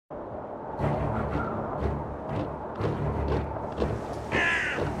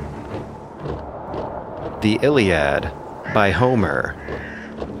The Iliad by Homer.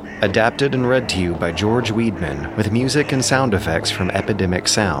 Adapted and read to you by George Weidman with music and sound effects from Epidemic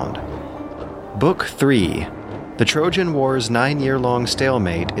Sound. Book 3. The Trojan War's 9-year-long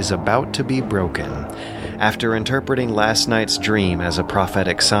stalemate is about to be broken. After interpreting last night's dream as a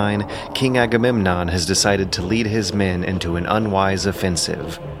prophetic sign, King Agamemnon has decided to lead his men into an unwise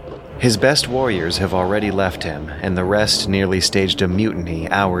offensive. His best warriors have already left him, and the rest nearly staged a mutiny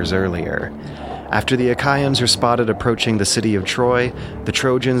hours earlier. After the Achaeans are spotted approaching the city of Troy, the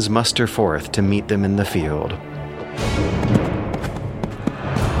Trojans muster forth to meet them in the field.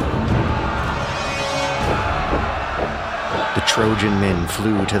 The Trojan men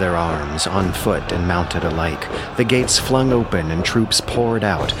flew to their arms, on foot and mounted alike. The gates flung open and troops poured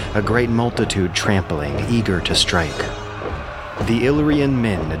out, a great multitude trampling, eager to strike. The Illyrian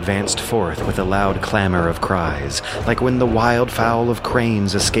men advanced forth with a loud clamor of cries, like when the wildfowl of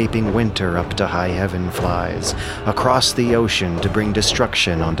cranes escaping winter up to high heaven flies, across the ocean to bring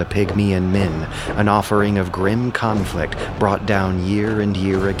destruction onto Pygmaean men, an offering of grim conflict brought down year and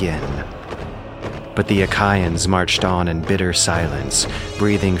year again. But the Achaeans marched on in bitter silence,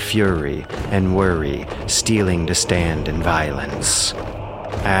 breathing fury and worry, steeling to stand in violence.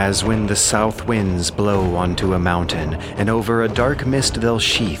 As when the south winds blow onto a mountain, and over a dark mist they'll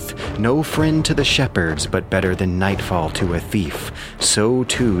sheath, no friend to the shepherds, but better than nightfall to a thief, so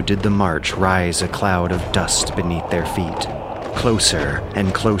too did the march rise a cloud of dust beneath their feet. Closer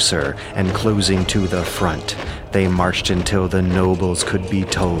and closer, and closing to the front, they marched until the nobles could be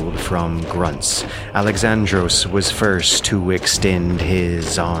told from grunts. Alexandros was first to extend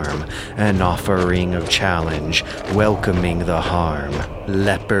his arm, an offering of challenge, welcoming the harm.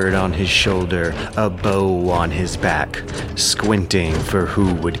 Leopard on his shoulder, a bow on his back, squinting for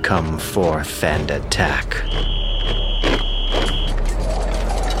who would come forth and attack.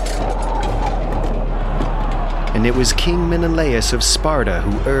 And it was King Menelaus of Sparta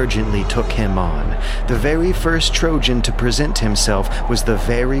who urgently took him on. The very first Trojan to present himself was the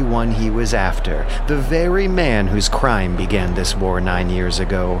very one he was after, the very man whose crime began this war 9 years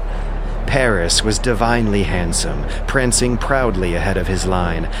ago. Paris was divinely handsome, prancing proudly ahead of his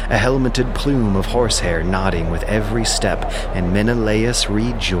line, a helmeted plume of horsehair nodding with every step, and Menelaus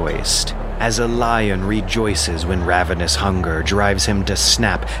rejoiced. As a lion rejoices when ravenous hunger drives him to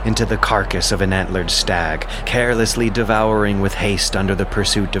snap into the carcass of an antlered stag, carelessly devouring with haste under the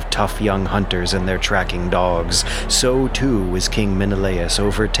pursuit of tough young hunters and their tracking dogs, so too was King Menelaus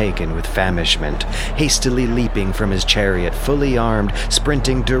overtaken with famishment, hastily leaping from his chariot, fully armed,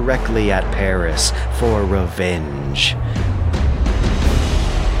 sprinting directly at Paris for revenge.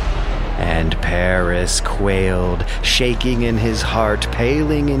 And Paris quailed, shaking in his heart,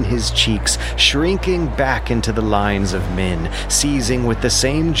 paling in his cheeks, shrinking back into the lines of men, seizing with the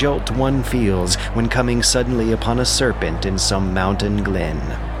same jolt one feels when coming suddenly upon a serpent in some mountain glen.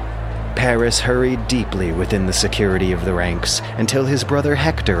 Paris hurried deeply within the security of the ranks, until his brother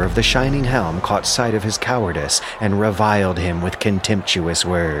Hector of the Shining Helm caught sight of his cowardice and reviled him with contemptuous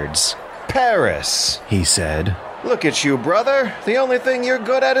words. "Paris," he said. "Look at you, brother. The only thing you're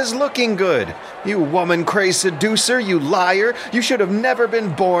good at is looking good. You woman-crazed seducer, you liar. You should have never been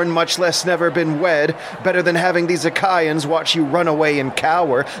born, much less never been wed. Better than having these Achaeans watch you run away and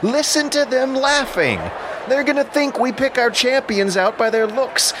cower. Listen to them laughing. They're gonna think we pick our champions out by their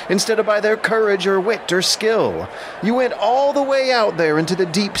looks instead of by their courage or wit or skill. You went all the way out there into the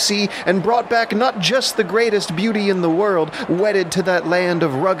deep sea and brought back not just the greatest beauty in the world, wedded to that land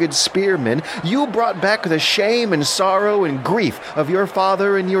of rugged spearmen. You brought back the shame and sorrow and grief of your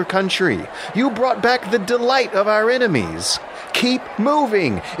father and your country. You brought back the delight of our enemies. Keep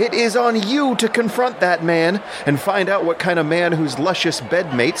moving. It is on you to confront that man and find out what kind of man whose luscious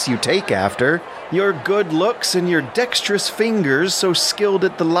bedmates you take after. Your good looks and your dexterous fingers, so skilled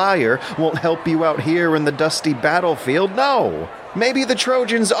at the lyre, won't help you out here in the dusty battlefield, no. Maybe the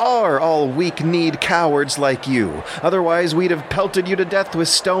Trojans are all weak-kneed cowards like you. Otherwise, we'd have pelted you to death with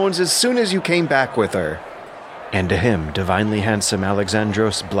stones as soon as you came back with her." And to him, divinely handsome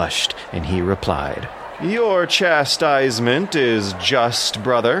Alexandros blushed, and he replied, "Your chastisement is just,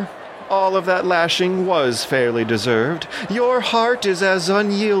 brother. All of that lashing was fairly deserved. Your heart is as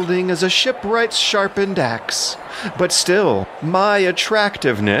unyielding as a shipwright's sharpened axe. But still, my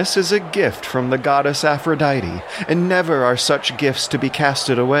attractiveness is a gift from the goddess Aphrodite, and never are such gifts to be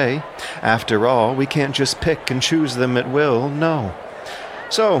casted away. After all, we can't just pick and choose them at will, no.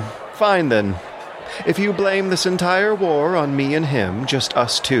 So, fine then. If you blame this entire war on me and him, just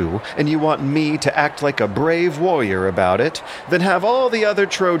us two, and you want me to act like a brave warrior about it, then have all the other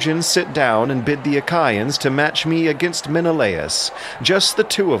Trojans sit down and bid the Achaeans to match me against Menelaus, just the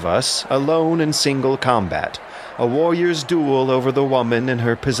two of us, alone in single combat. A warrior's duel over the woman and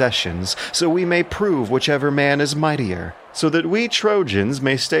her possessions, so we may prove whichever man is mightier, so that we Trojans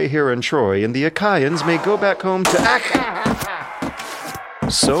may stay here in Troy and the Achaeans may go back home to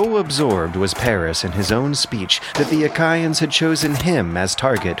So absorbed was Paris in his own speech that the Achaeans had chosen him as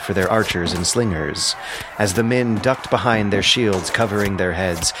target for their archers and slingers. As the men ducked behind their shields covering their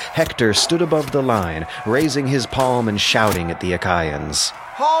heads, Hector stood above the line, raising his palm and shouting at the Achaeans.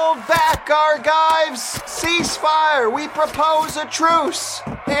 Hold back, Argives! Cease fire! We propose a truce!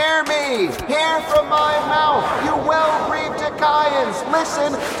 Hear me! Hear from my mouth, you well-breathed Achaeans!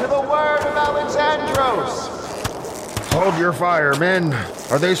 Listen to the word of Alexandros! Hold your fire, men.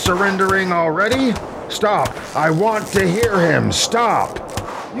 Are they surrendering already? Stop. I want to hear him. Stop.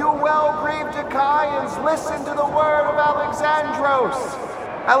 You well-breathed Achaeans, listen to the word of Alexandros!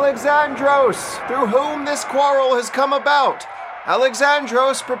 Alexandros, through whom this quarrel has come about.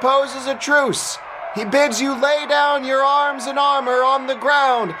 Alexandros proposes a truce. He bids you lay down your arms and armor on the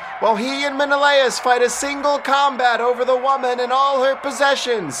ground, while he and Menelaus fight a single combat over the woman and all her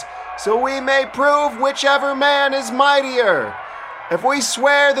possessions, so we may prove whichever man is mightier. If we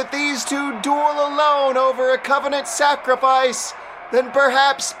swear that these two duel alone over a covenant sacrifice, then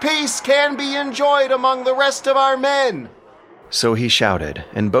perhaps peace can be enjoyed among the rest of our men. So he shouted,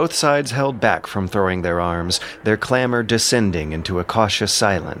 and both sides held back from throwing their arms, their clamor descending into a cautious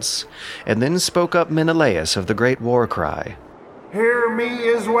silence. And then spoke up Menelaus of the great war cry. Hear me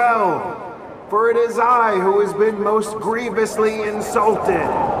as well, for it is I who has been most grievously insulted.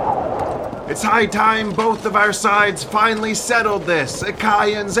 It's high time both of our sides finally settled this,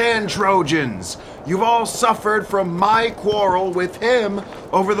 Achaeans and Trojans. You've all suffered from my quarrel with him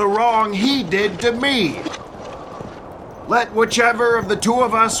over the wrong he did to me. Let whichever of the two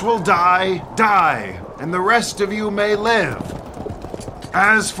of us will die, die, and the rest of you may live.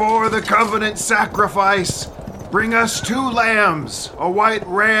 As for the covenant sacrifice, bring us 2 lambs, a white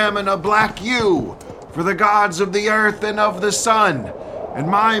ram and a black ewe, for the gods of the earth and of the sun, and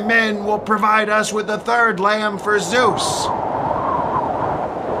my men will provide us with a 3rd lamb for Zeus.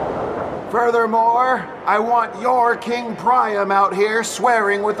 Furthermore, I want your King Priam out here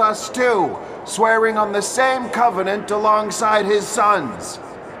swearing with us too, swearing on the same covenant alongside his sons.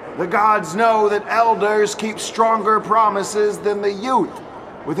 The gods know that elders keep stronger promises than the youth.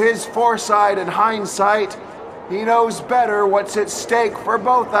 With his foresight and hindsight, he knows better what's at stake for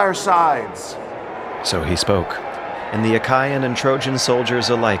both our sides. So he spoke, and the Achaean and Trojan soldiers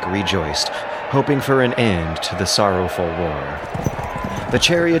alike rejoiced, hoping for an end to the sorrowful war. The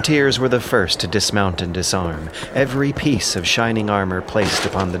charioteers were the first to dismount and disarm, every piece of shining armor placed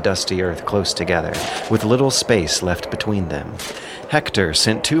upon the dusty earth close together, with little space left between them. Hector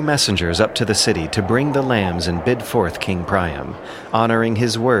sent 2 messengers up to the city to bring the lambs and bid forth King Priam, honoring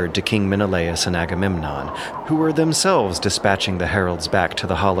his word to King Menelaus and Agamemnon, who were themselves dispatching the heralds back to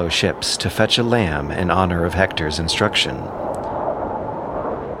the hollow ships to fetch a lamb in honor of Hector's instruction.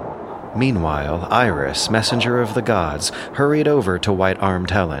 Meanwhile, Iris, messenger of the gods, hurried over to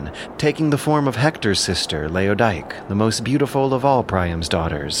white-armed Helen, taking the form of Hector's sister, Laodike, the most beautiful of all Priam's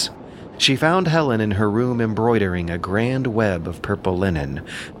daughters. She found Helen in her room embroidering a grand web of purple linen,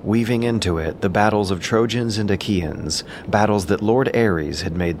 weaving into it the battles of Trojans and Achaeans, battles that Lord Ares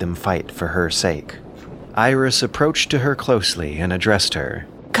had made them fight for her sake. Iris approached to her closely and addressed her.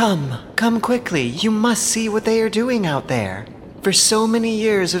 Come quickly, you must see what they are doing out there. For so many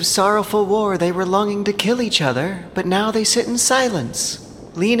years of sorrowful war they were longing to kill each other, but now they sit in silence,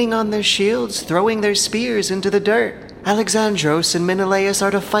 leaning on their shields, throwing their spears into the dirt. Alexandros and Menelaus are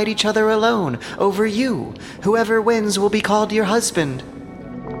to fight each other alone, over you. Whoever wins will be called your husband.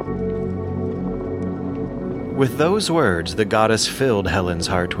 With those words, the goddess filled Helen's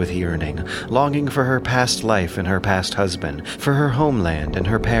heart with yearning, longing for her past life and her past husband, for her homeland and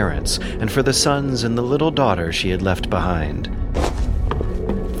her parents, and for the sons and the little daughter she had left behind.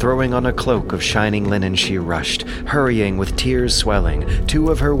 Throwing on a cloak of shining linen she rushed, hurrying with tears swelling, 2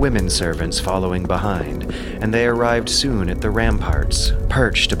 of her women servants following behind, and they arrived soon at the ramparts,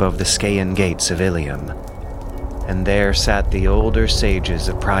 perched above the Scaean gates of Ilium. And there sat the older sages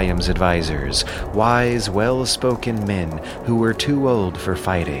of Priam's advisors, wise, well-spoken men who were too old for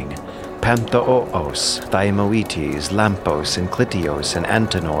fighting. Panthoos, Thymoetes, Lampos, and Clytios, and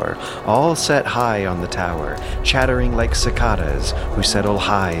Antenor, all set high on the tower, chattering like cicadas who settle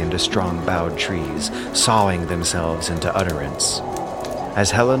high into strong-boughed trees, sawing themselves into utterance.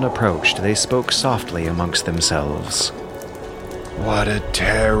 As Helen approached, they spoke softly amongst themselves. What a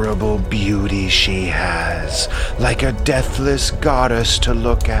terrible beauty she has, like a deathless goddess to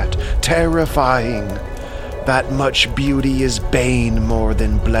look at, terrifying. That much beauty is bane more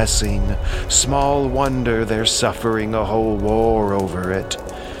than blessing. Small wonder they're suffering a whole war over it.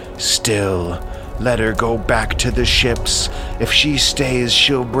 Still, let her go back to the ships. If she stays,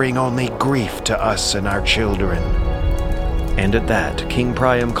 she'll bring only grief to us and our children. And at that, King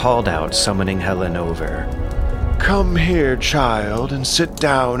Priam called out, summoning Helen over. Come here, child, and sit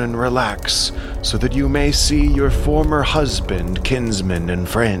down and relax, so that you may see your former husband, kinsmen, and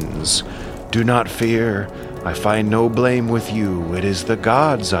friends. Do not fear. I find no blame with you. It is the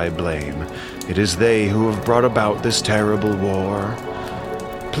gods I blame. It is they who have brought about this terrible war.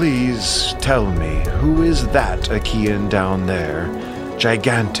 Please tell me, who is that Achaean down there?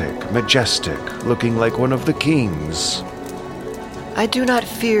 Gigantic, majestic, looking like one of the kings. I do not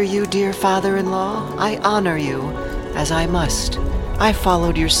fear you, dear father-in-law. I honor you, as I must. I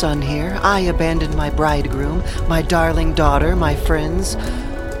followed your son here. I abandoned my bridegroom, my darling daughter, my friends,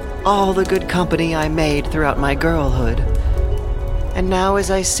 all the good company I made throughout my girlhood. And now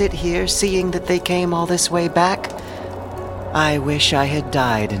as I sit here, seeing that they came all this way back, I wish I had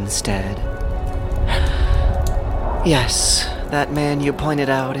died instead. Yes, that man you pointed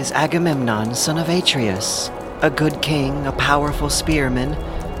out is Agamemnon, son of Atreus. A good king, a powerful spearman.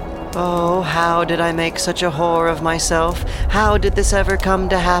 Oh, how did I make such a whore of myself? How did this ever come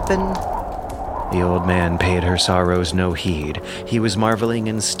to happen? The old man paid her sorrows no heed. He was marveling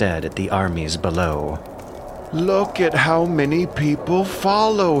instead at the armies below. Look at how many people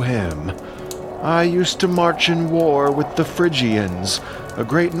follow him. I used to march in war with the Phrygians, a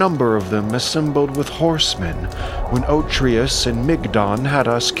great number of them assembled with horsemen, when Otreus and Mygdon had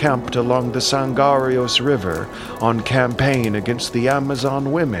us camped along the Sangarios River on campaign against the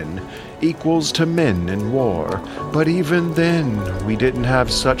Amazon women, equals to men in war. But even then, we didn't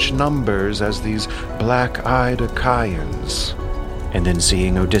have such numbers as these black-eyed Achaeans. And then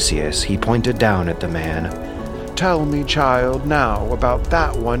seeing Odysseus, he pointed down at the man. Tell me, child, now about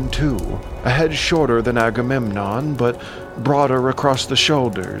that one too. A head shorter than Agamemnon, but broader across the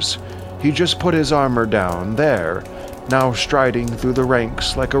shoulders. He just put his armor down, there, now striding through the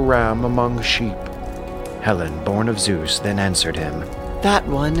ranks like a ram among sheep. Helen, born of Zeus, then answered him. That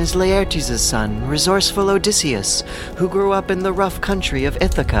one is Laertes' son, resourceful Odysseus, who grew up in the rough country of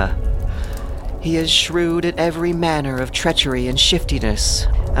Ithaca. He is shrewd at every manner of treachery and shiftiness,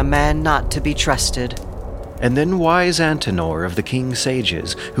 a man not to be trusted. And then wise Antenor of the king's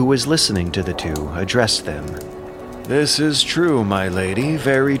sages, who was listening to the two, addressed them. This is true, my lady,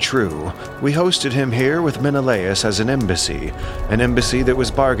 very true. We hosted him here with Menelaus as an embassy that was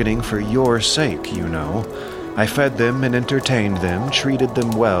bargaining for your sake, you know. I fed them and entertained them, treated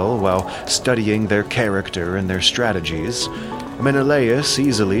them well while studying their character and their strategies. Menelaus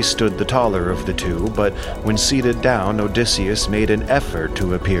easily stood the taller of the two, but when seated down, Odysseus made an effort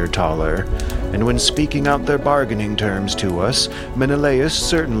to appear taller. And when speaking out their bargaining terms to us, Menelaus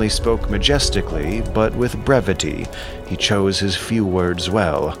certainly spoke majestically, but with brevity. He chose his few words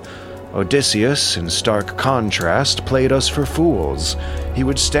well. Odysseus, in stark contrast, played us for fools. He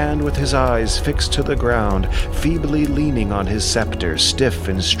would stand with his eyes fixed to the ground, feebly leaning on his scepter, stiff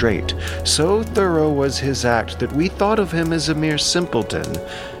and straight. So thorough was his act that we thought of him as a mere simpleton,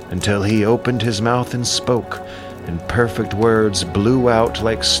 until he opened his mouth and spoke, and perfect words blew out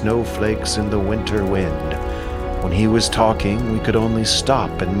like snowflakes in the winter wind. When he was talking, we could only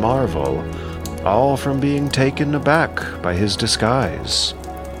stop and marvel, all from being taken aback by his disguise.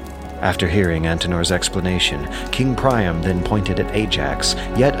 After hearing Antenor's explanation, King Priam then pointed at Ajax,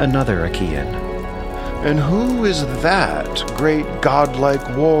 yet another Achaean. And who is that great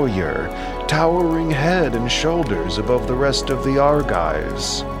godlike warrior, towering head and shoulders above the rest of the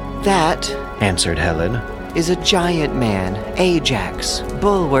Argives? That, answered Helen, is a giant man, Ajax,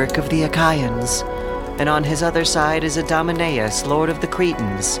 bulwark of the Achaeans. And on his other side is Idomeneus, lord of the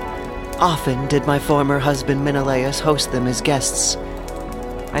Cretans. Often did my former husband Menelaus host them as guests.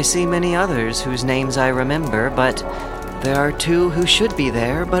 I see many others whose names I remember, but there are two who should be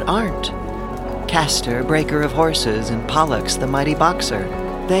there but aren't. Castor, breaker of horses, and Pollux, the mighty boxer.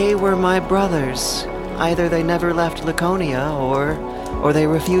 They were my brothers. Either they never left Laconia, or they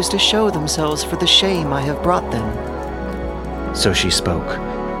refused to show themselves for the shame I have brought them. So she spoke,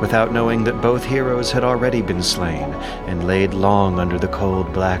 without knowing that both heroes had already been slain and laid long under the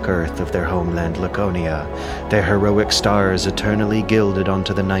cold black earth of their homeland Laconia, their heroic stars eternally gilded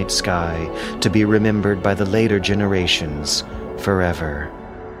onto the night sky, to be remembered by the later generations forever.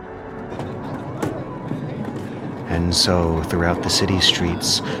 And so, throughout the city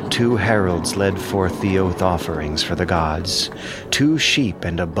streets, 2 heralds led forth the oath offerings for the gods, 2 sheep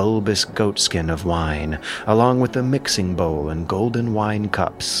and a bulbous goatskin of wine, along with a mixing bowl and golden wine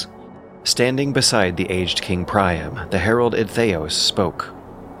cups. Standing beside the aged King Priam, the herald Idtheos spoke.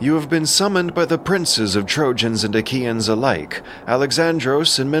 You have been summoned by the princes of Trojans and Achaeans alike.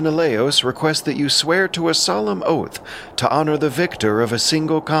 Alexandros and Menelaos request that you swear to a solemn oath to honor the victor of a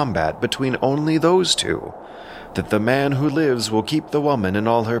single combat between only those 2. That the man who lives will keep the woman and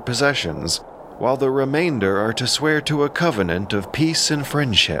all her possessions, while the remainder are to swear to a covenant of peace and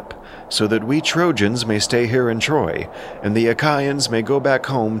friendship, so that we Trojans may stay here in Troy, and the Achaeans may go back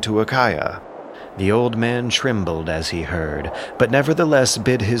home to Achaia. The old man trembled as he heard, but nevertheless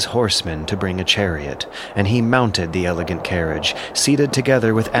bid his horsemen to bring a chariot, and he mounted the elegant carriage, seated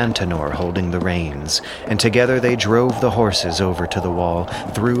together with Antenor holding the reins, and together they drove the horses over to the wall,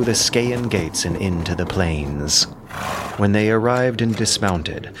 through the Scaean gates and into the plains. When they arrived and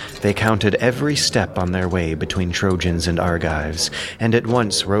dismounted, they counted every step on their way between Trojans and Argives, and at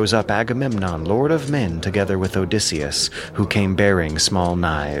once rose up Agamemnon, lord of men, together with Odysseus, who came bearing small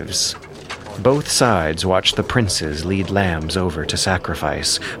knives. Both sides watched the princes lead lambs over to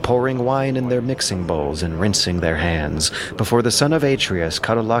sacrifice, pouring wine in their mixing bowls and rinsing their hands, before the son of Atreus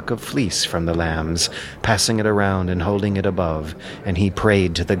cut a lock of fleece from the lambs, passing it around and holding it above, and he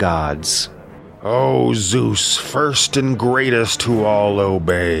prayed to the gods. O Zeus, first and greatest who all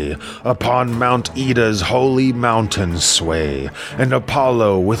obey, upon Mount Ida's holy mountain sway, and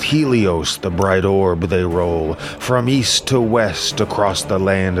Apollo with Helios the bright orb they roll, from east to west across the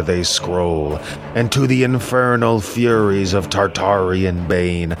land they scroll, and to the infernal furies of Tartarian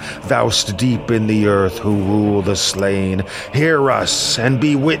bane, thou'st deep in the earth who rule the slain, hear us and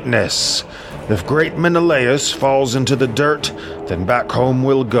be witness. If great Menelaus falls into the dirt, then back home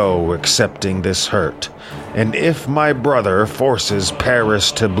we'll go, accepting this hurt. And if my brother forces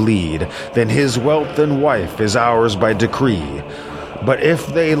Paris to bleed, then his wealth and wife is ours by decree. But if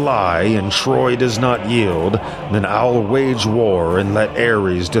they lie and Troy does not yield, then I'll wage war and let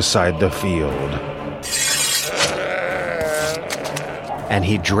Ares decide the field. And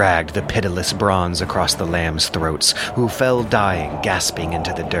he dragged the pitiless bronze across the lambs' throats, who fell dying, gasping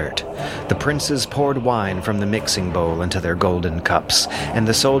into the dirt. The princes poured wine from the mixing bowl into their golden cups, and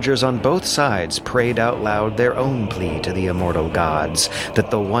the soldiers on both sides prayed out loud their own plea to the immortal gods,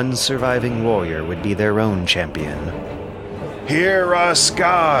 that the one surviving warrior would be their own champion. Hear us,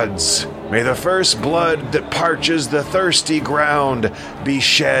 gods! May the first blood that parches the thirsty ground be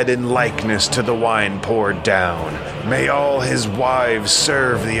shed in likeness to the wine poured down. May all his wives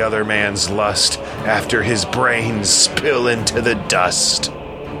serve the other man's lust after his brains spill into the dust.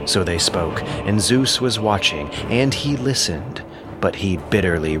 So they spoke, and Zeus was watching, and he listened, but he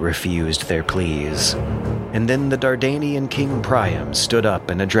bitterly refused their pleas. And then the Dardanian King Priam stood up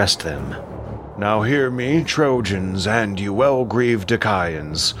and addressed them. Now hear me, Trojans, and you well-grieved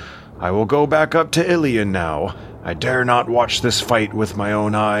Achaeans. I will go back up to Iliad now. I dare not watch this fight with my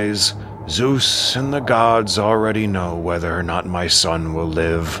own eyes. Zeus and the gods already know whether or not my son will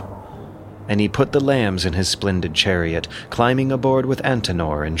live. And he put the lambs in his splendid chariot, climbing aboard with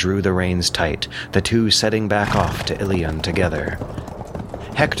Antenor, and drew the reins tight, the 2 setting back off to Ilion together.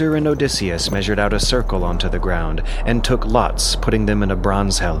 Hector and Odysseus measured out a circle onto the ground, and took lots, putting them in a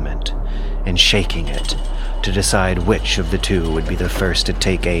bronze helmet, and shaking it, to decide which of the 2 would be the first to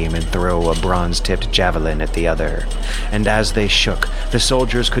take aim and throw a bronze-tipped javelin at the other. And as they shook, the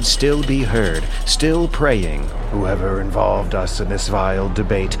soldiers could still be heard, still praying, Whoever involved us in this vile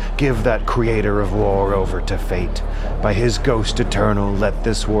debate, give that creator of war over to fate. By his ghost eternal, let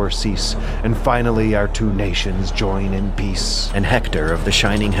this war cease, and finally our 2 nations join in peace. And Hector of the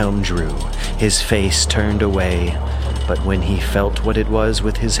shining helm drew, his face turned away, but when he felt what it was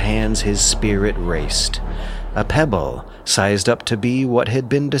with his hands, his spirit raced. A pebble, sized up to be what had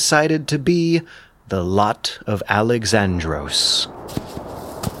been decided to be the lot of Alexandros.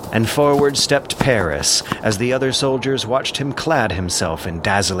 And forward stepped Paris, as the other soldiers watched him clad himself in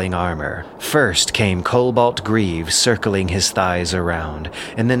dazzling armor. First came cobalt greaves circling his thighs around,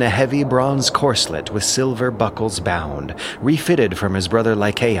 and then a heavy bronze corselet with silver buckles bound, refitted from his brother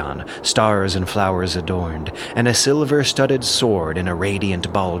Lycaon, stars and flowers adorned, and a silver-studded sword in a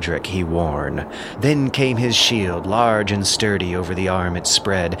radiant baldric he worn. Then came his shield, large and sturdy over the arm it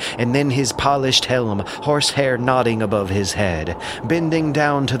spread, and then his polished helm, horsehair nodding above his head. Bending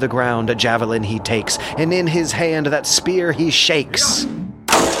down to the ground, a javelin he takes, and in his hand that spear he shakes.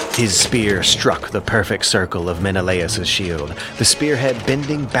 His spear struck the perfect circle of Menelaus' shield, the spearhead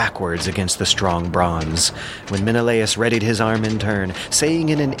bending backwards against the strong bronze, when Menelaus readied his arm in turn, saying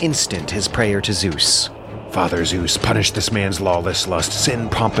in an instant his prayer to Zeus. Father Zeus, punish this man's lawless lust. Send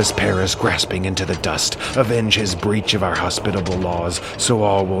pompous Paris grasping into the dust. Avenge his breach of our hospitable laws, so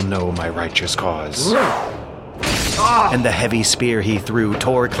all will know my righteous cause. And the heavy spear he threw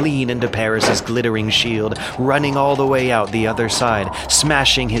tore clean into Paris's glittering shield, running all the way out the other side,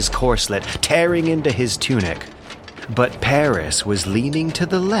 smashing his corselet, tearing into his tunic. But Paris was leaning to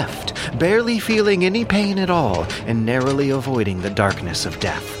the left, barely feeling any pain at all, and narrowly avoiding the darkness of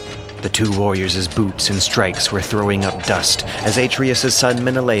death. The two warriors' boots and strikes were throwing up dust as Atreus' son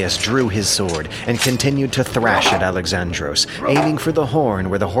Menelaus drew his sword and continued to thrash at Alexandros, aiming for the horn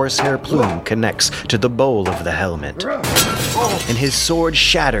where the horsehair plume connects to the bowl of the helmet. And his sword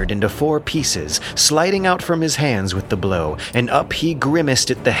shattered into 4 pieces, sliding out from his hands with the blow, and up he grimaced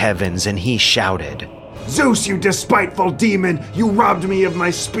at the heavens and he shouted, Zeus, you despiteful demon! You robbed me of my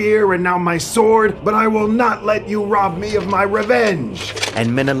spear and now my sword, but I will not let you rob me of my revenge!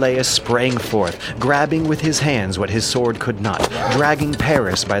 And Menelaus sprang forth, grabbing with his hands what his sword could not, dragging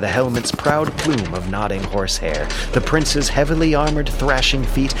Paris by the helmet's proud plume of nodding horsehair, the prince's heavily armored thrashing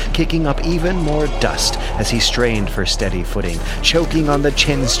feet kicking up even more dust as he strained for steady footing, choking on the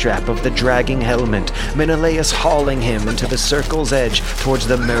chin strap of the dragging helmet, Menelaus hauling him into the circle's edge towards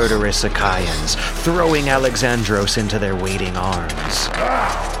the murderous Achaeans, throwing Alexandros into their waiting arms.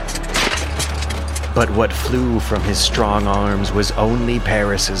 But what flew from his strong arms was only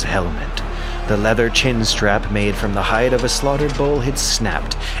Paris's helmet. The leather chin strap made from the hide of a slaughtered bull had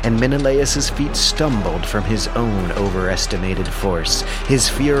snapped, and Menelaus's feet stumbled from his own overestimated force, his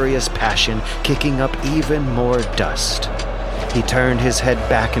furious passion kicking up even more dust. He turned his head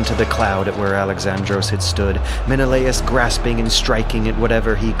back into the cloud at where Alexandros had stood, Menelaus grasping and striking at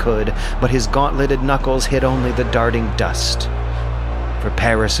whatever he could, but his gauntleted knuckles hit only the darting dust. For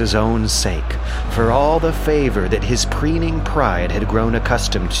Paris's own sake, for all the favor that his preening pride had grown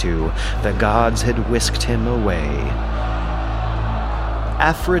accustomed to, the gods had whisked him away.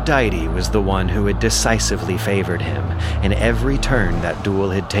 Aphrodite was the one who had decisively favored him in every turn that duel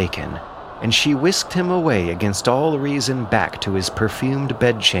had taken, and she whisked him away against all reason back to his perfumed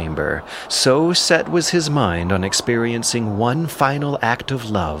bedchamber. So set was his mind on experiencing one final act of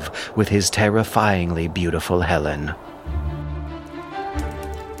love with his terrifyingly beautiful Helen.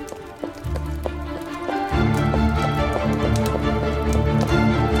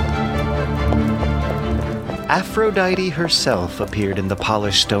 Aphrodite herself appeared in the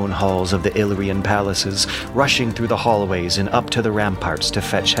polished stone halls of the Illyrian palaces, rushing through the hallways and up to the ramparts to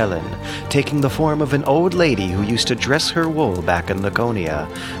fetch Helen, taking the form of an old lady who used to dress her wool back in Laconia.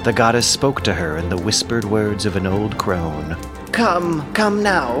 The goddess spoke to her in the whispered words of an old crone. Come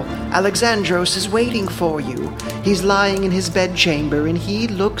now. Alexandros is waiting for you. He's lying in his bedchamber and he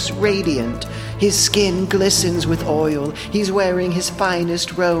looks radiant. His skin glistens with oil. He's wearing his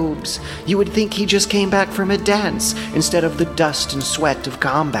finest robes. You would think he just came back from a dance instead of the dust and sweat of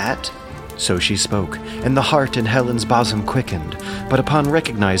combat. So she spoke, and the heart in Helen's bosom quickened, but upon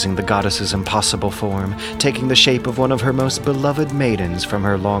recognizing the goddess's impossible form, taking the shape of one of her most beloved maidens from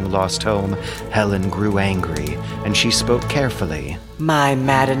her long-lost home, Helen grew angry, and she spoke carefully. My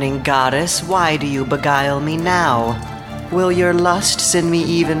maddening goddess, why do you beguile me now? Will your lust send me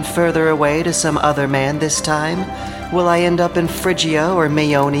even further away to some other man this time? Will I end up in Phrygia or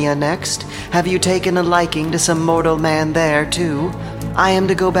Maeonia next? Have you taken a liking to some mortal man there, too? I am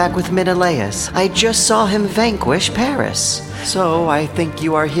to go back with Menelaus. I just saw him vanquish Paris. So I think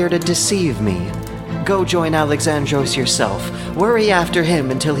you are here to deceive me. Go join Alexandros yourself. Worry after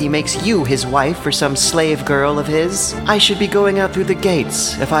him until he makes you his wife for some slave girl of his. I should be going out through the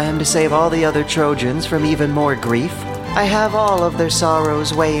gates if I am to save all the other Trojans from even more grief. I have all of their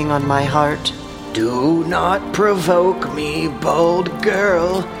sorrows weighing on my heart. Do not provoke me, bold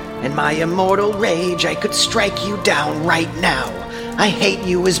girl. In my immortal rage, I could strike you down right now. I hate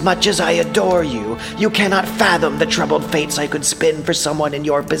you as much as I adore you. You cannot fathom the troubled fates I could spin for someone in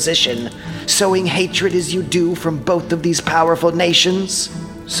your position, sowing hatred as you do from both of these powerful nations.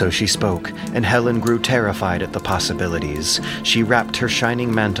 So she spoke, and Helen grew terrified at the possibilities. She wrapped her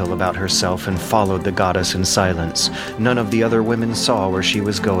shining mantle about herself and followed the goddess in silence. None of the other women saw where she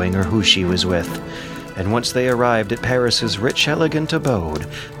was going or who she was with. And once they arrived at Paris's rich, elegant abode,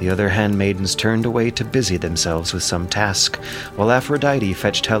 the other handmaidens turned away to busy themselves with some task, while Aphrodite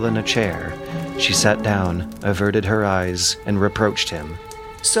fetched Helen a chair. She sat down, averted her eyes, and reproached him.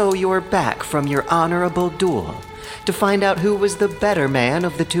 So you're back from your honorable duel, to find out who was the better man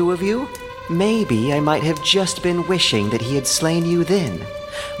of the two of you? Maybe I might have just been wishing that he had slain you then,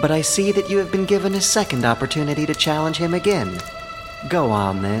 but I see that you have been given a second opportunity to challenge him again. Go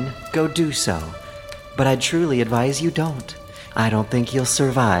on then, go do so. But I'd truly advise you don't. I don't think you'll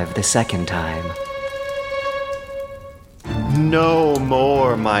survive the second time. No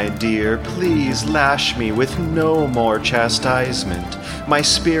more, my dear. Please lash me with no more chastisement. My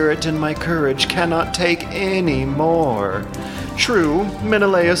spirit and my courage cannot take any more. True,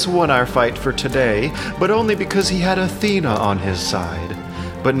 Menelaus won our fight for today, but only because he had Athena on his side.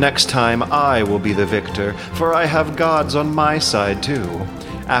 But next time I will be the victor, for I have gods on my side too.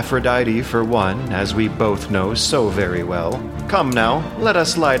 Aphrodite for one, as we both know so very well. Come now, let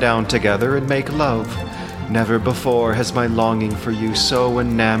us lie down together and make love. Never before has my longing for you so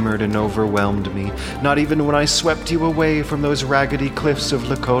enamored and overwhelmed me, not even when I swept you away from those raggedy cliffs of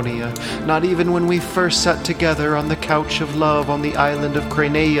Laconia, not even when we first sat together on the couch of love on the island of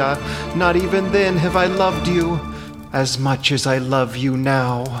Cranea, not even then have I loved you as much as I love you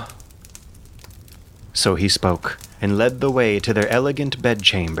now. So he spoke, and led the way to their elegant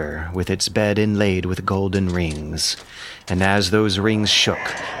bedchamber, with its bed inlaid with golden rings. And as those rings shook,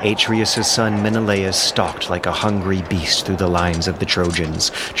 Atreus' son Menelaus stalked like a hungry beast through the lines of the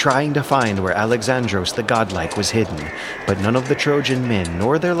Trojans, trying to find where Alexandros the godlike was hidden, but none of the Trojan men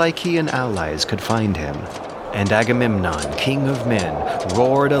nor their Lycian allies could find him. And Agamemnon, king of men,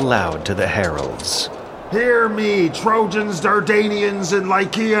 roared aloud to the heralds. Hear me, Trojans, Dardanians, and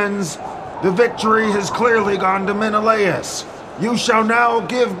Lycians. The victory has clearly gone to Menelaus. You shall now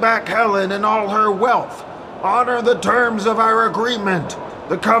give back Helen and all her wealth. Honor the terms of our agreement,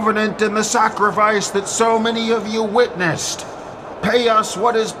 the covenant and the sacrifice that so many of you witnessed. Pay us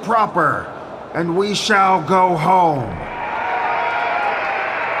what is proper, and we shall go home.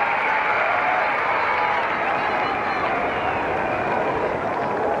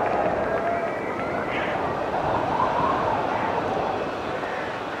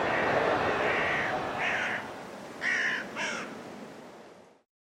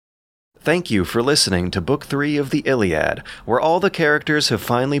 Thank you for listening to Book 3 of the Iliad, where all the characters have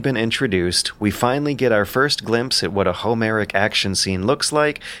finally been introduced, we finally get our first glimpse at what a Homeric action scene looks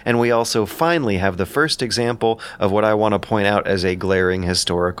like, and we also finally have the first example of what I want to point out as a glaring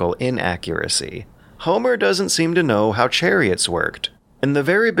historical inaccuracy. Homer doesn't seem to know how chariots worked. In the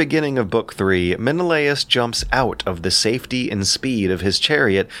very beginning of Book 3, Menelaus jumps out of the safety and speed of his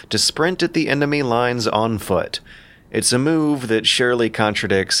chariot to sprint at the enemy lines on foot. It's a move that surely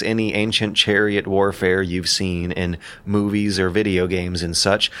contradicts any ancient chariot warfare you've seen in movies or video games and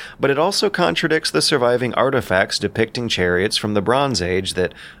such, but it also contradicts the surviving artifacts depicting chariots from the Bronze Age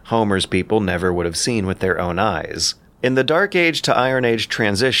that Homer's people never would have seen with their own eyes. In the Dark Age to Iron Age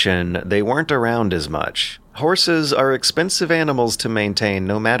transition, they weren't around as much. Horses are expensive animals to maintain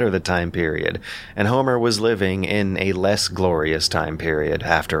no matter the time period, and Homer was living in a less glorious time period,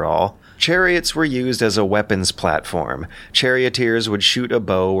 after all. Chariots were used as a weapons platform. Charioteers would shoot a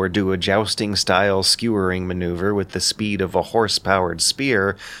bow or do a jousting-style skewering maneuver with the speed of a horse-powered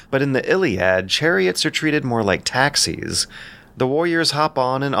spear, but in the Iliad, chariots are treated more like taxis. The warriors hop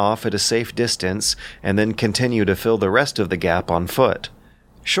on and off at a safe distance, and then continue to fill the rest of the gap on foot.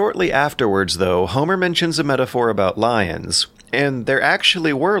 Shortly afterwards, though, Homer mentions a metaphor about lions, and there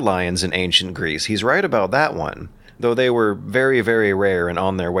actually were lions in ancient Greece. He's right about that one. Though they were very, very rare and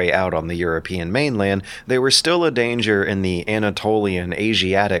on their way out on the European mainland, they were still a danger in the Anatolian,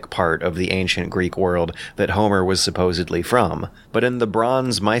 Asiatic part of the ancient Greek world that Homer was supposedly from. But in the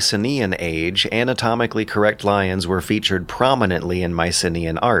Bronze Mycenaean age, anatomically correct lions were featured prominently in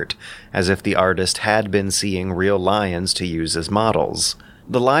Mycenaean art, as if the artist had been seeing real lions to use as models.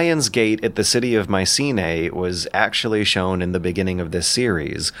 The Lion's Gate at the city of Mycenae was actually shown in the beginning of this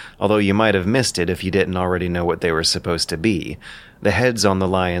series, although you might have missed it if you didn't already know what they were supposed to be. The heads on the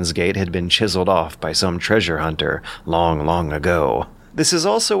Lion's Gate had been chiseled off by some treasure hunter long, long ago. This is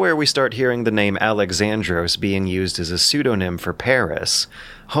also where we start hearing the name Alexandros being used as a pseudonym for Paris.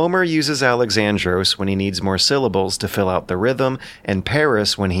 Homer uses Alexandros when he needs more syllables to fill out the rhythm, and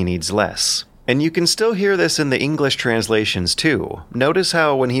Paris when he needs less. And you can still hear this in the English translations too. Notice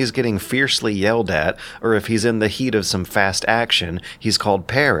how when he's getting fiercely yelled at, or if he's in the heat of some fast action, he's called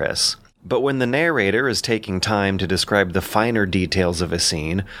Paris. But when the narrator is taking time to describe the finer details of a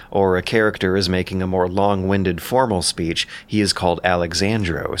scene, or a character is making a more long-winded formal speech, he is called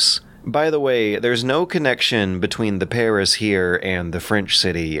Alexandros. By the way, there's no connection between the Paris here and the French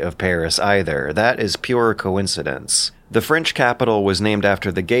city of Paris either. That is pure coincidence. The French capital was named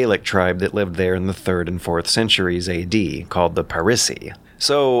after the Gaelic tribe that lived there in the 3rd and 4th centuries AD, called the Parisii.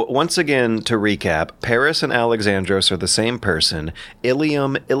 So, once again, to recap, Paris and Alexandros are the same person,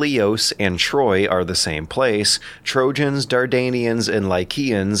 Ilium, Ilios, and Troy are the same place, Trojans, Dardanians, and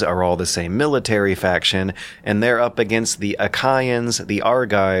Lycians are all the same military faction, and they're up against the Achaeans, the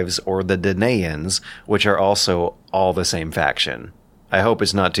Argives, or the Danaans, which are also all the same faction. I hope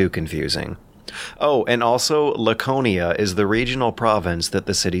it's not too confusing. Oh, and also Laconia is the regional province that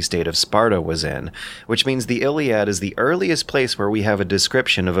the city-state of Sparta was in, which means the Iliad is the earliest place where we have a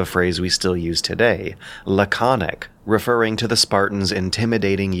description of a phrase we still use today, laconic, referring to the Spartans'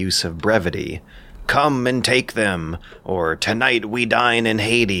 intimidating use of brevity. Come and take them, or tonight we dine in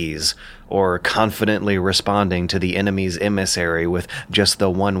Hades, or confidently responding to the enemy's emissary with just the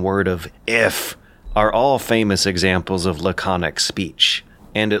one word of if, are all famous examples of laconic speech.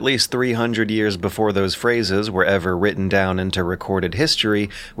 And at least 300 years before those phrases were ever written down into recorded history,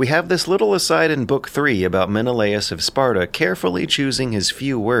 we have this little aside in Book 3 about Menelaus of Sparta carefully choosing his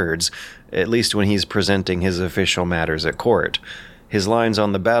few words, at least when he's presenting his official matters at court. His lines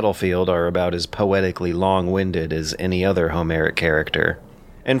on the battlefield are about as poetically long-winded as any other Homeric character.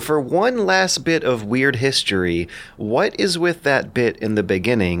 And for one last bit of weird history, what is with that bit in the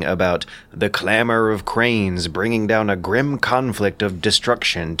beginning about the clamor of cranes bringing down a grim conflict of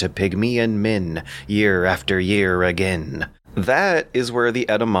destruction to Pygmaean men year after year again? That is where the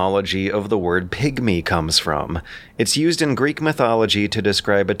etymology of the word pygmy comes from. It's used in Greek mythology to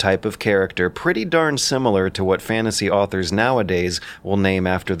describe a type of character pretty darn similar to what fantasy authors nowadays will name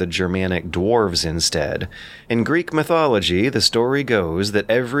after the Germanic dwarves instead. In Greek mythology, the story goes that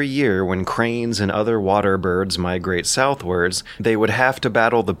every year when cranes and other water birds migrate southwards, they would have to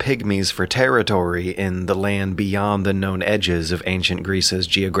battle the pygmies for territory in the land beyond the known edges of ancient Greece's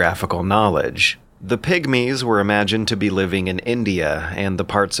geographical knowledge. The Pygmies were imagined to be living in India and the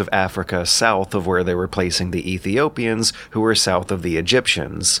parts of Africa south of where they were placing the Ethiopians, who were south of the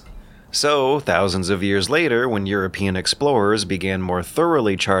Egyptians. So, thousands of years later, when European explorers began more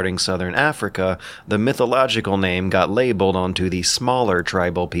thoroughly charting southern Africa, the mythological name got labeled onto the smaller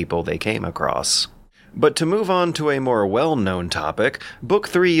tribal people they came across. But to move on to a more well-known topic, Book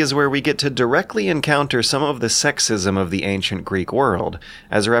 3 is where we get to directly encounter some of the sexism of the ancient Greek world,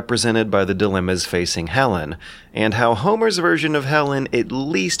 as represented by the dilemmas facing Helen, and how Homer's version of Helen at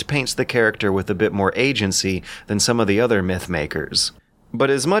least paints the character with a bit more agency than some of the other myth makers. But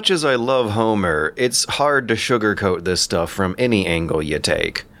as much as I love Homer, it's hard to sugarcoat this stuff from any angle you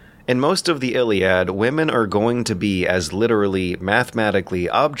take. In most of the Iliad, women are going to be as literally, mathematically,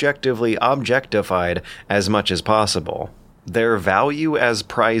 objectively objectified as much as possible. Their value as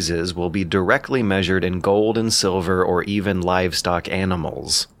prizes will be directly measured in gold and silver or even livestock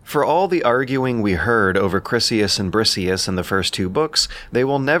animals. For all the arguing we heard over Chryseis and Briseis in the first two books, they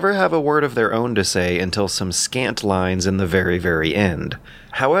will never have a word of their own to say until some scant lines in the very, very end.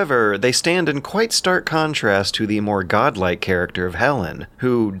 However, they stand in quite stark contrast to the more godlike character of Helen,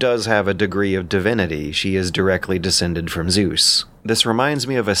 who does have a degree of divinity. She is directly descended from Zeus. This reminds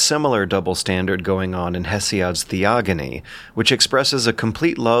me of a similar double standard going on in Hesiod's Theogony, which expresses a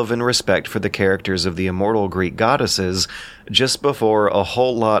complete love and respect for the characters of the immortal Greek goddesses, just before a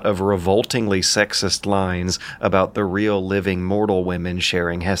whole lot of revoltingly sexist lines about the real living mortal women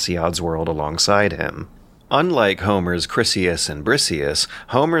sharing Hesiod's world alongside him. Unlike Homer's Chryseis and Briseis,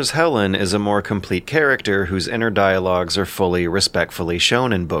 Homer's Helen is a more complete character whose inner dialogues are fully, respectfully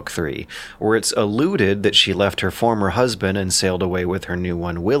shown in Book 3, where it's alluded that she left her former husband and sailed away with her new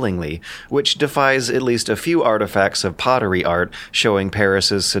one willingly, which defies at least a few artifacts of pottery art showing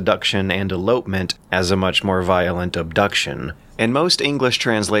Paris's seduction and elopement as a much more violent abduction. In most English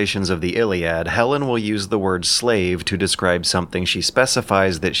translations of the Iliad, Helen will use the word slave to describe something she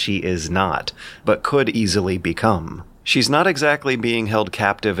specifies that she is not, but could easily become. She's not exactly being held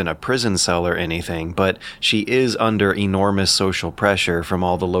captive in a prison cell or anything, but she is under enormous social pressure from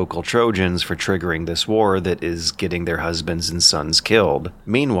all the local Trojans for triggering this war that is getting their husbands and sons killed.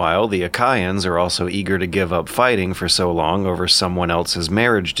 Meanwhile, the Achaeans are also eager to give up fighting for so long over someone else's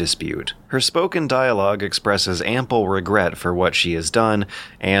marriage dispute. Her spoken dialogue expresses ample regret for what she has done,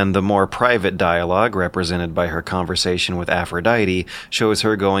 and the more private dialogue, represented by her conversation with Aphrodite, shows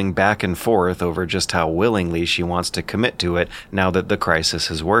her going back and forth over just how willingly she wants to commit to it now that the crisis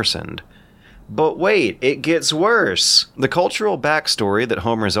has worsened. But wait, it gets worse! The cultural backstory that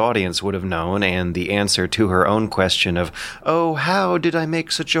Homer's audience would have known, and the answer to her own question of, "Oh, how did I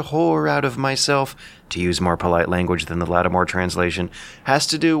make such a whore out of myself?" to use more polite language than the Lattimore translation, has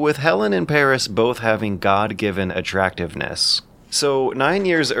to do with Helen and Paris both having God-given attractiveness. So, 9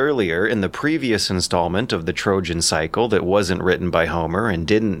 years earlier, in the previous installment of the Trojan cycle that wasn't written by Homer and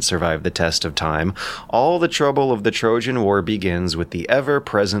didn't survive the test of time, all the trouble of the Trojan War begins with the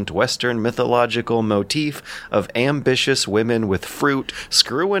ever-present Western mythological motif of ambitious women with fruit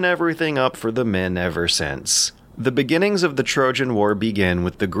screwing everything up for the men ever since. The beginnings of the Trojan War begin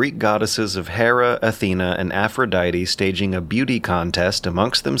with the Greek goddesses of Hera, Athena, and Aphrodite staging a beauty contest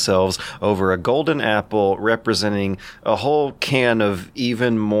amongst themselves over a golden apple representing a whole can of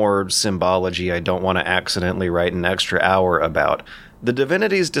even more symbology I don't want to accidentally write an extra hour about. The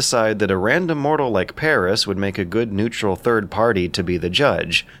divinities decide that a random mortal like Paris would make a good neutral third party to be the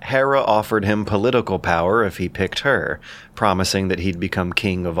judge. Hera offered him political power if he picked her, promising that he'd become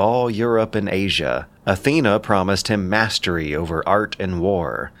king of all Europe and Asia. Athena promised him mastery over art and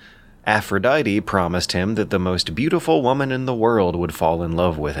war. Aphrodite promised him that the most beautiful woman in the world would fall in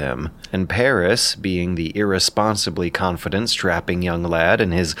love with him, and Paris, being the irresponsibly confident, strapping young lad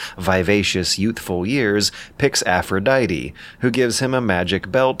in his vivacious, youthful years, picks Aphrodite, who gives him a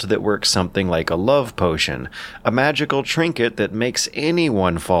magic belt that works something like a love potion, a magical trinket that makes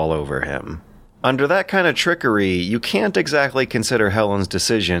anyone fall over him. Under that kind of trickery, you can't exactly consider Helen's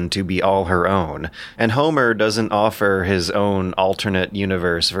decision to be all her own, and Homer doesn't offer his own alternate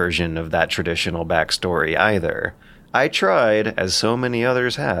universe version of that traditional backstory either. I tried, as so many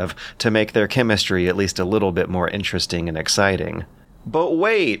others have, to make their chemistry at least a little bit more interesting and exciting. But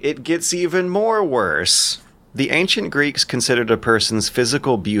wait, it gets even more worse. The ancient Greeks considered a person's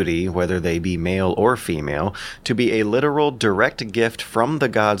physical beauty, whether they be male or female, to be a literal direct gift from the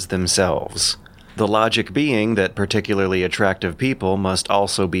gods themselves. The logic being that particularly attractive people must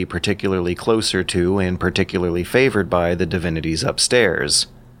also be particularly closer to and particularly favored by the divinities upstairs.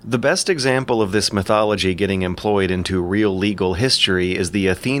 The best example of this mythology getting employed into real legal history is the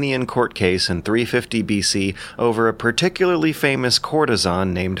Athenian court case in 350 BC over a particularly famous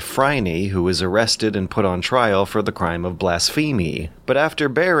courtesan named Phryne who was arrested and put on trial for the crime of blasphemy. But after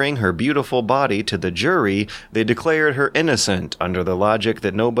bearing her beautiful body to the jury, they declared her innocent under the logic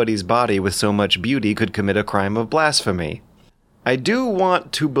that nobody's body with so much beauty could commit a crime of blasphemy. I do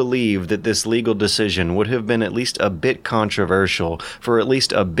want to believe that this legal decision would have been at least a bit controversial for at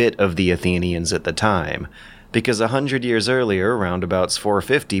least a bit of the Athenians at the time, because 100 years earlier, roundabouts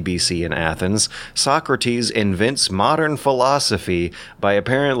 450 BC in Athens, Socrates invents modern philosophy by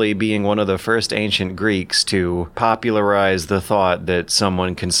apparently being one of the first ancient Greeks to popularize the thought that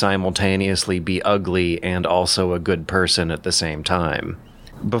someone can simultaneously be ugly and also a good person at the same time.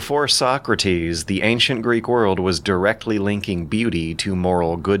 Before Socrates, the ancient Greek world was directly linking beauty to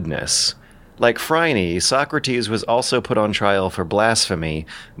moral goodness. Like Phryne, Socrates was also put on trial for blasphemy,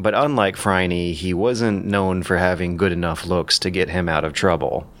 but unlike Phryne, he wasn't known for having good enough looks to get him out of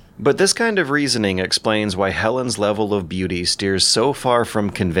trouble. But this kind of reasoning explains why Helen's level of beauty steers so far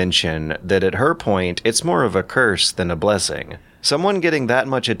from convention that at her point, it's more of a curse than a blessing. Someone getting that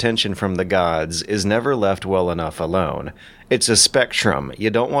much attention from the gods is never left well enough alone. It's a spectrum.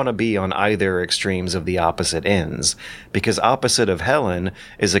 You don't want to be on either extremes of the opposite ends, because opposite of Helen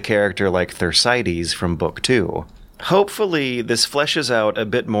is a character like Thersites from Book 2. Hopefully, this fleshes out a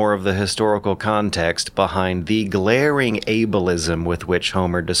bit more of the historical context behind the glaring ableism with which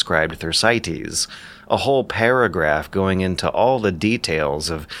Homer described Thersites. A whole paragraph going into all the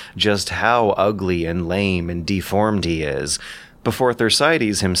details of just how ugly and lame and deformed he is, before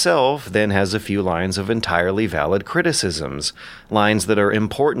Thersites himself then has a few lines of entirely valid criticisms, lines that are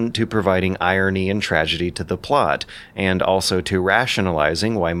important to providing irony and tragedy to the plot, and also to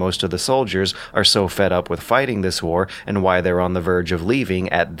rationalizing why most of the soldiers are so fed up with fighting this war and why they're on the verge of leaving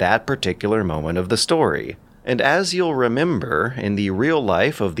at that particular moment of the story. And as you'll remember, in the real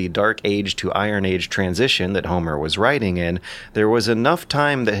life of the Dark Age to Iron Age transition that Homer was writing in, there was enough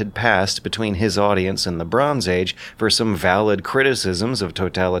time that had passed between his audience and the Bronze Age for some valid criticisms of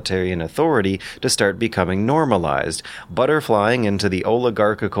totalitarian authority to start becoming normalized, butterflying into the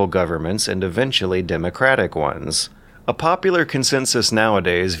oligarchical governments and eventually democratic ones. A popular consensus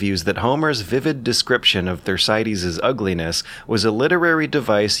nowadays views that Homer's vivid description of Thersites' ugliness was a literary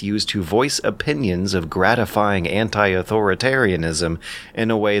device used to voice opinions of gratifying anti-authoritarianism in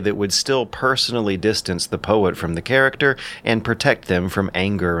a way that would still personally distance the poet from the character and protect them from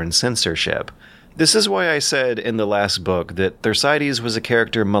anger and censorship. This is why I said in the last book that Thersites was a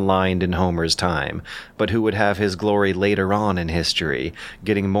character maligned in Homer's time, but who would have his glory later on in history,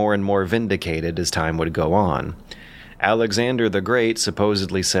 getting more and more vindicated as time would go on. Alexander the Great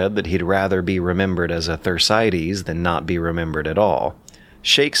supposedly said that he'd rather be remembered as a Thersites than not be remembered at all.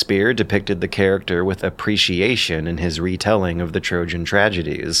 Shakespeare depicted the character with appreciation in his retelling of the Trojan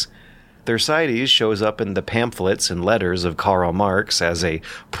tragedies. Thersites shows up in the pamphlets and letters of Karl Marx as a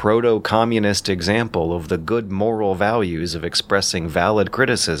proto-communist example of the good moral values of expressing valid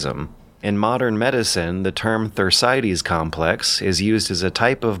criticism. In modern medicine, the term Thersites complex is used as a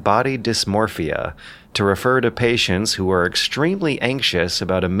type of body dysmorphia, to refer to patients who are extremely anxious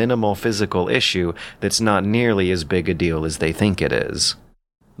about a minimal physical issue that's not nearly as big a deal as they think it is.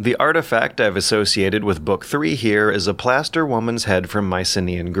 The artifact I've associated with Book 3 here is a plaster woman's head from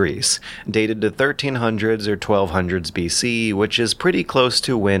Mycenaean Greece, dated to 1300s or 1200s BC, which is pretty close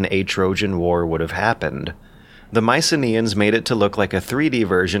to when a Trojan War would have happened. The Mycenaeans made it to look like a 3D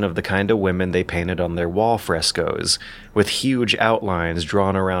version of the kind of women they painted on their wall frescoes, with huge outlines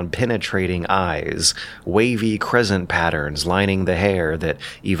drawn around penetrating eyes, wavy crescent patterns lining the hair that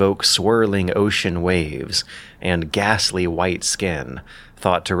evoke swirling ocean waves, and ghastly white skin,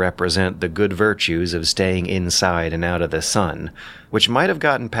 thought to represent the good virtues of staying inside and out of the sun, which might have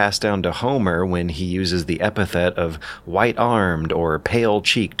gotten passed down to Homer when he uses the epithet of white-armed or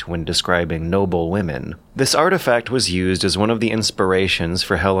pale-cheeked when describing noble women. This artifact was used as one of the inspirations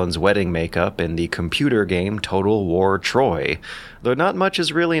for Helen's wedding makeup in the computer game Total War Troy, though not much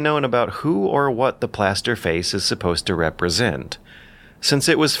is really known about who or what the plaster face is supposed to represent. Since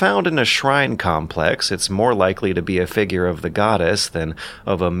it was found in a shrine complex, it's more likely to be a figure of the goddess than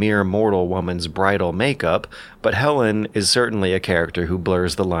of a mere mortal woman's bridal makeup, but Helen is certainly a character who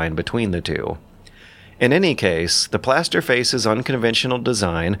blurs the line between the two. In any case, the plaster face's unconventional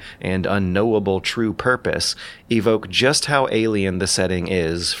design and unknowable true purpose evoke just how alien the setting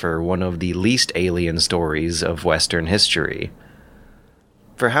is for one of the least alien stories of Western history.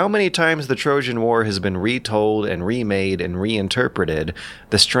 For how many times the Trojan War has been retold and remade and reinterpreted,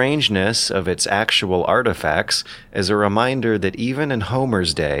 the strangeness of its actual artifacts is a reminder that even in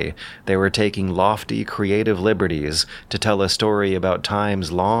Homer's day, they were taking lofty creative liberties to tell a story about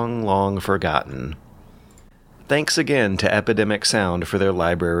times long, long forgotten. Thanks again to Epidemic Sound for their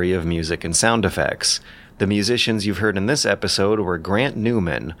library of music and sound effects. The musicians you've heard in this episode were Grant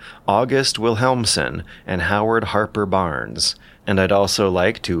Newman, August Wilhelmsen, and Howard Harper Barnes. And I'd also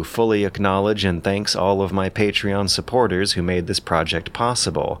like to fully acknowledge and thanks all of my Patreon supporters who made this project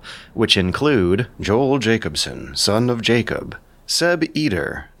possible, which include Joel Jacobson, son of Jacob, Seb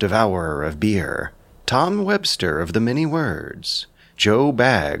Eater, devourer of beer, Tom Webster of the Many Words, Joe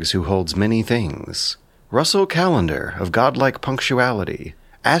Baggs, who holds many things, Russell Callender of Godlike Punctuality,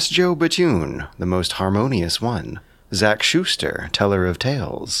 Ask Joe Batoon, the most harmonious one, Zach Schuster, teller of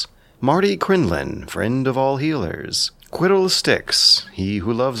tales, Marty Crinlin, friend of all healers, Quiddle Sticks, he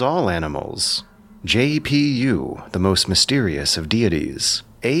who loves all animals, JPU, the most mysterious of deities,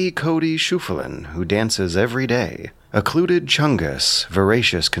 A. Cody Schufelen, who dances every day, Occluded Chungus,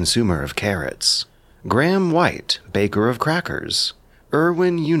 voracious consumer of carrots, Graham White, baker of crackers,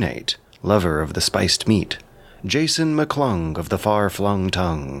 Erwin Unate, lover of the spiced meat, Jason McClung of the far-flung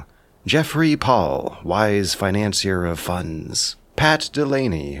tongue, Jeffrey Paul, wise financier of funds, Pat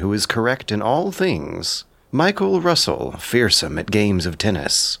Delaney, who is correct in all things, Michael Russell, fearsome at games of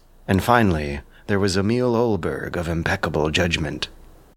tennis, and finally, there was Emil Olberg of impeccable judgment.